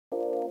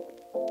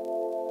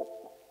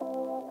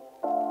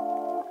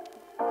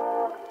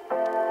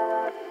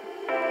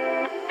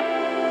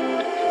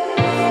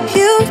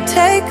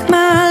take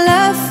my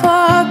love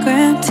for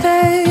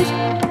granted.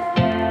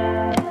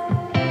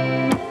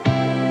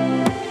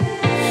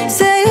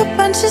 Say a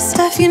bunch of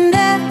stuff you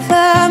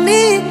never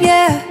mean,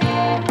 yeah.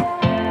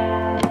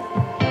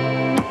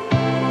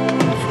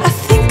 I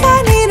think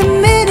I need a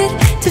minute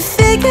to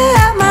figure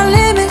out my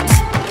limits.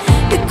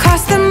 You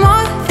cross them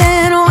more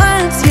than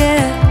once,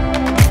 yeah.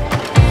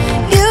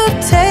 You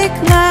take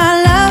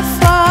my love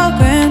for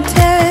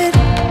granted.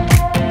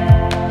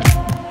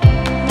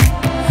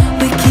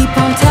 We keep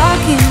on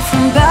talking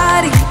from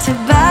body to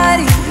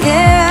body,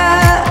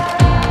 yeah.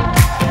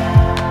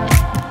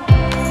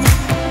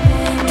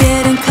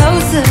 Getting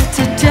closer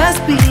to just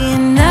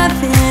being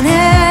nothing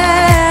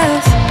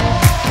else.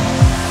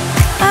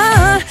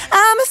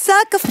 I'm a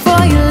sucker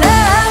for your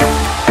love,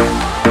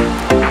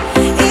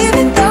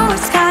 even though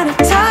it's kind of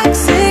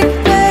toxic,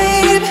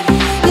 babe.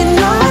 You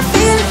know I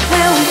feel it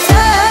when we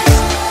touch,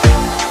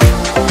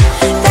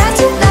 that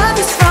your love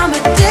is from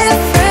a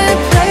different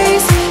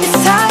place. It's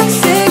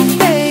toxic,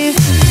 babe.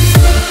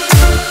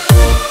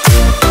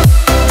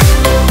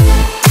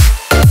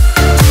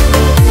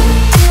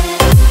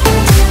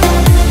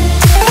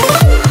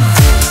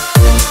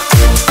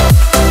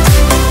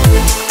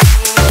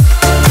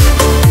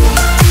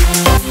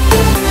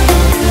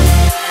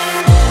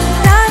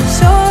 Not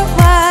sure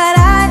what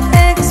I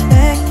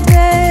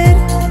expected.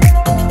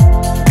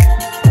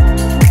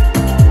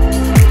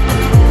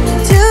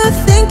 To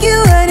think you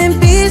wouldn't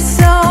be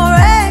so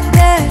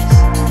reckless.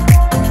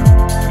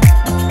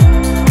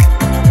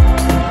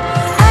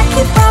 I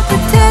keep on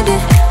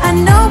pretending I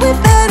know we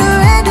better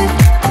end it.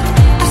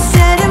 I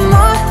said it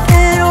more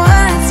than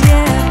once,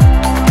 yeah.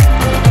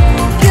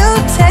 You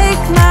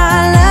take my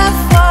love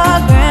for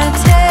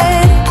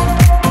granted.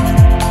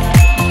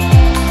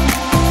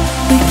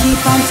 We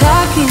keep on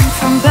talking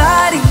from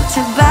body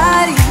to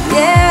body,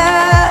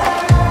 yeah.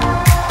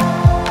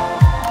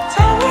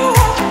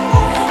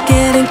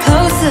 Getting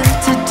closer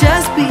to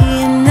just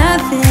being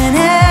nothing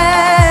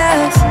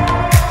else.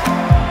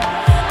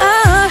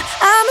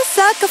 I'm a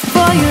sucker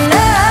for your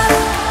love,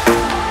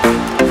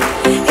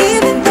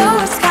 even though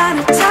it's kind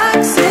of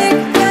toxic,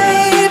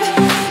 babe.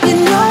 You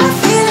know I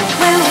feel it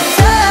when we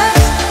touch,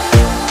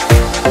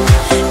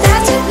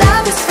 that your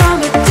love is from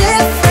a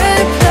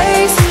different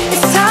place.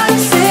 It's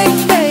toxic,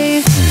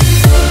 babe.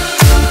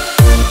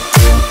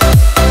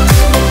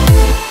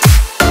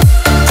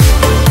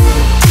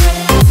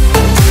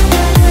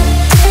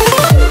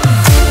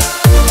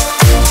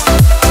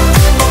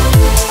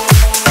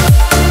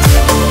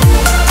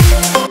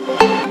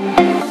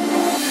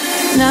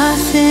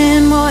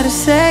 Nothing more to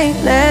say,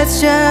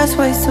 let's just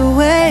waste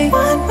away.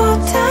 One more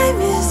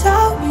time is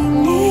all we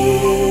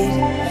need.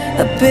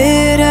 A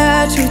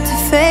bitter truth to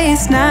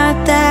face,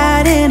 not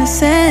that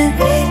innocent.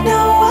 We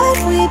know what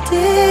we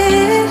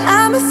did.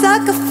 I'm a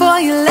sucker for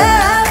your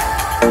love,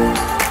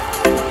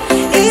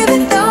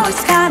 even though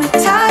it's kind of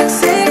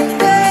toxic,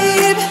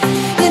 babe.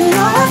 You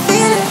know I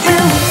feel it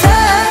when we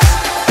touch,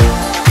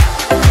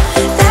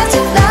 that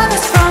your love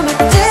is from a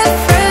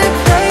different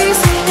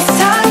place. It's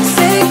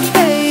toxic,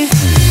 babe.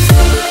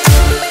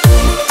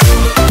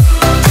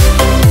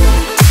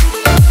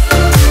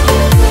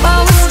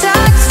 Oh, it's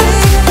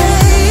toxic,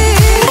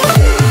 babe.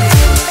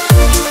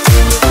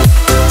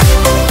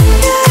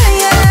 Yeah,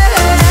 yeah.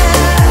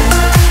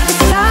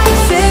 It's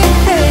toxic,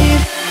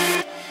 babe.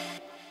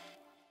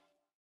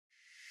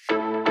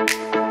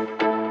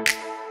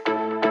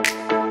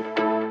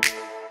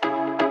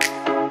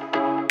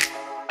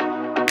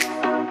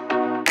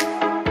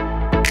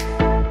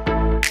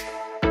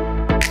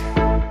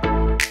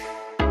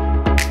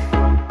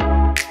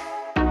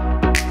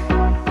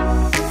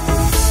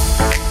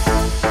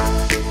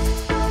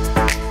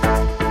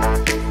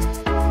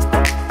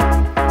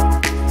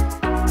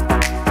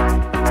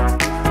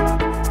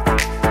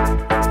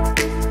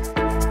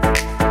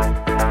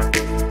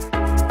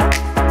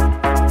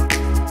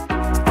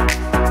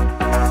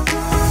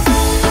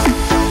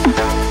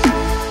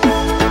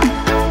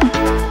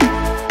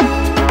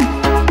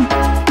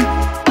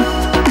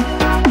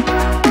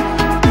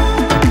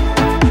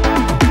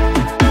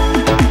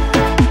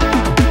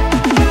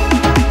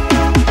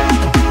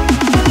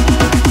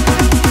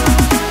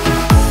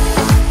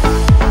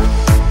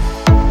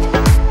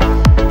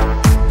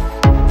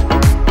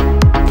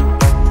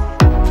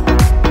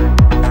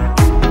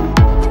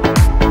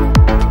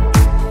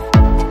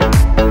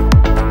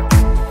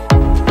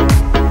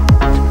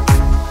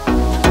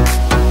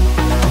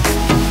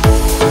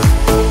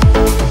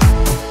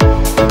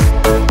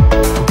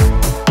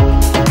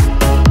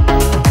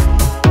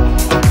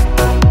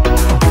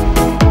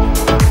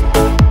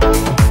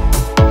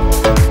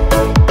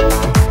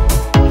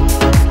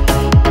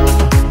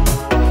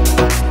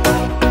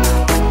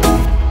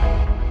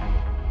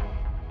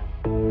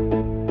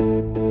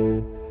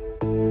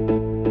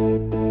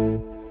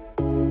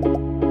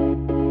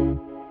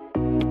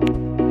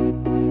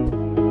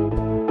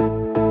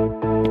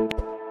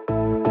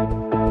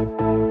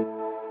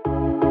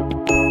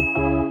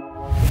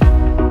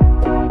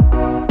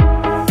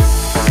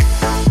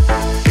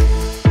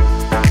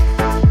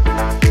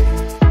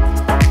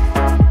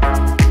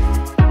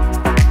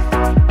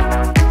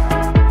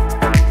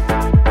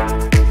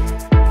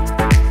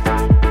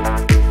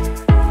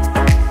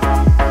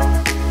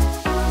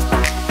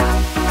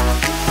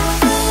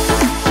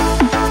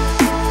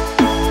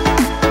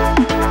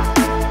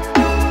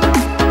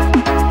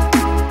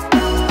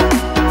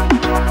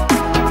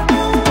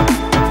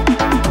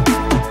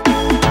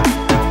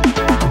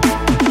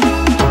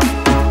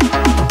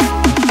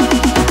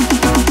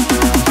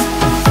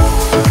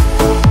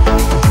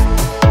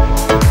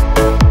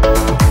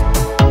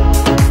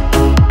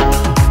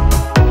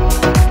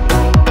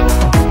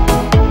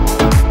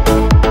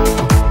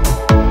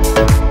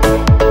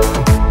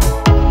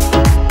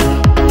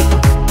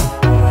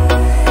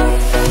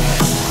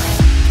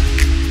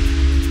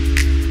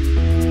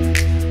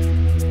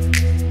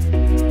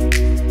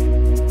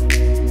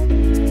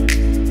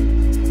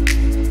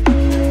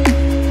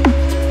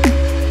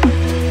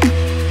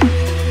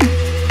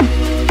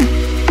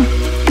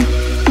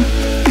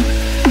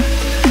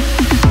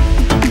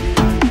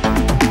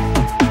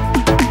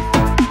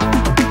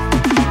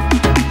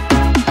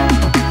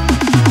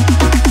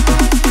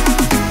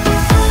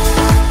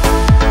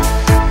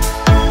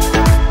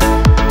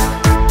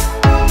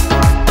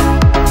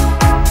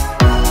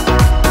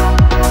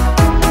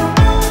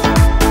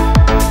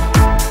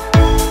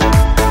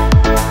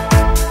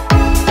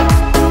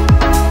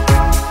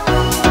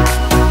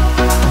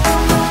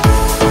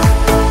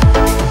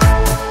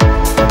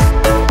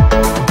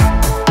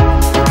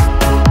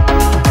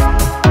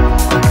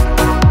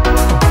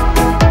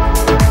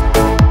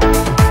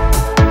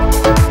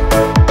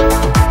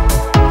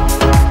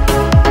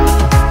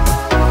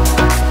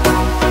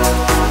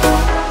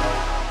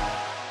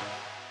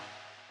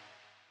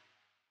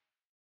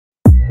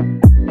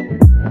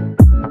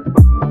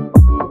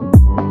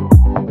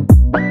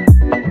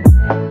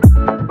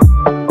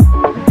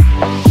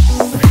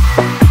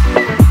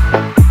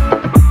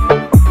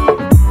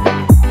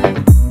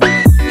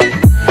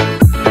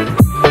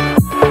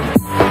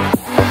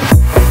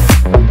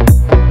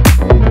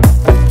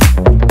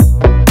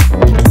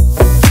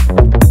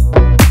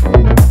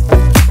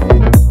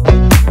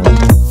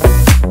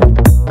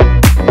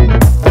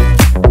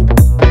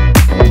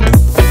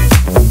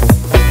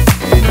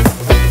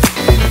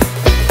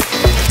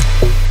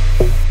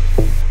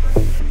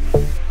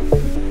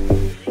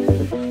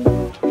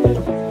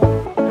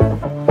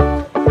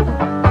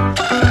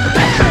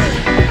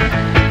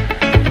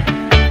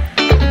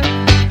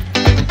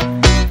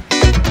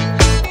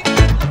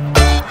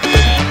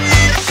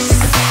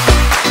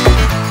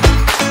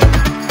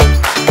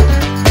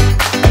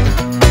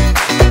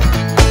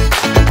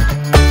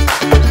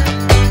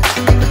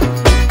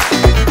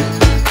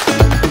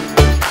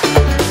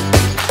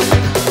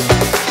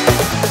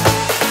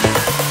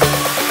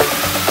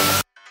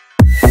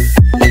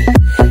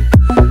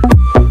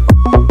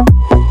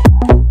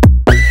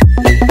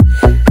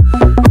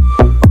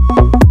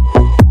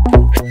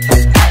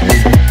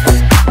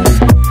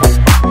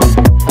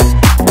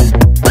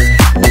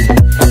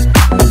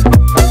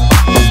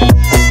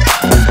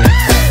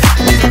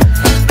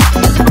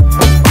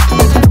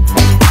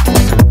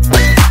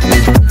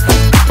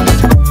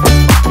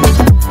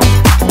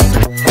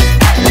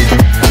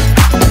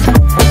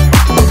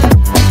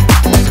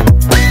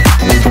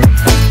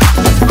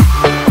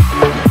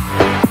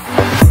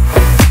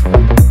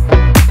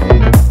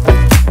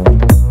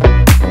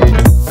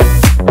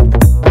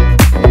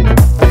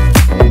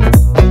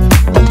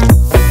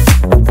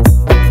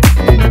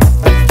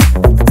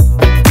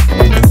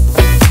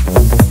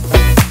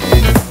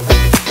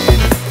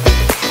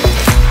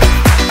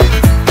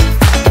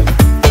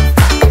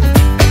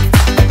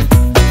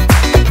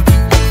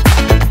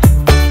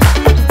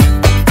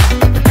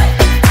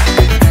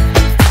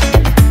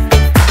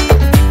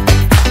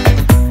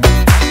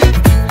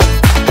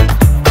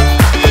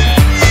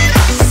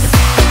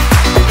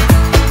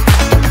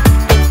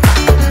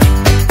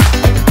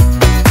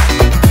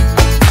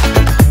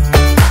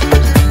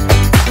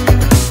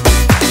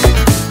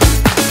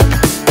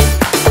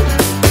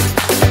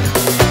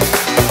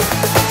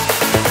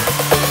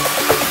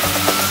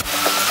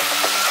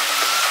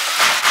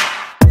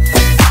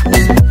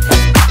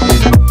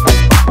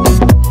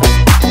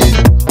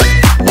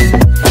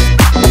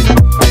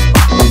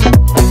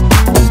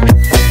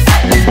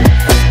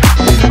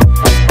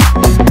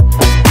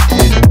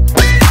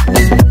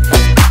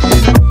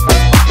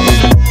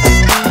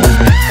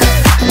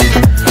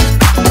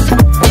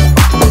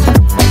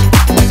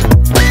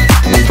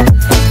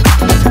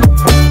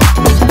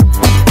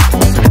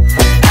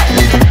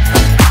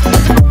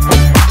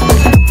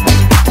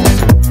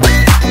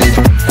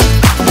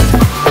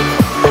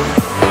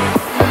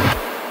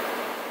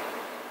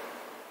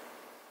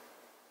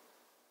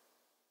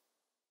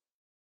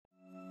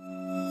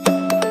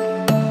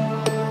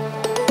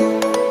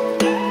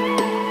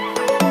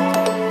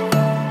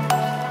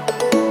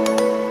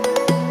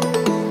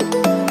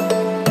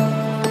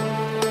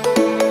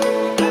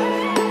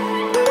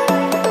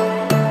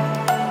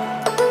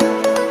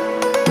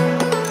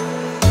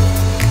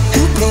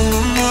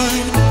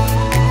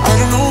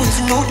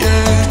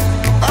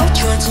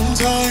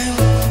 Sometimes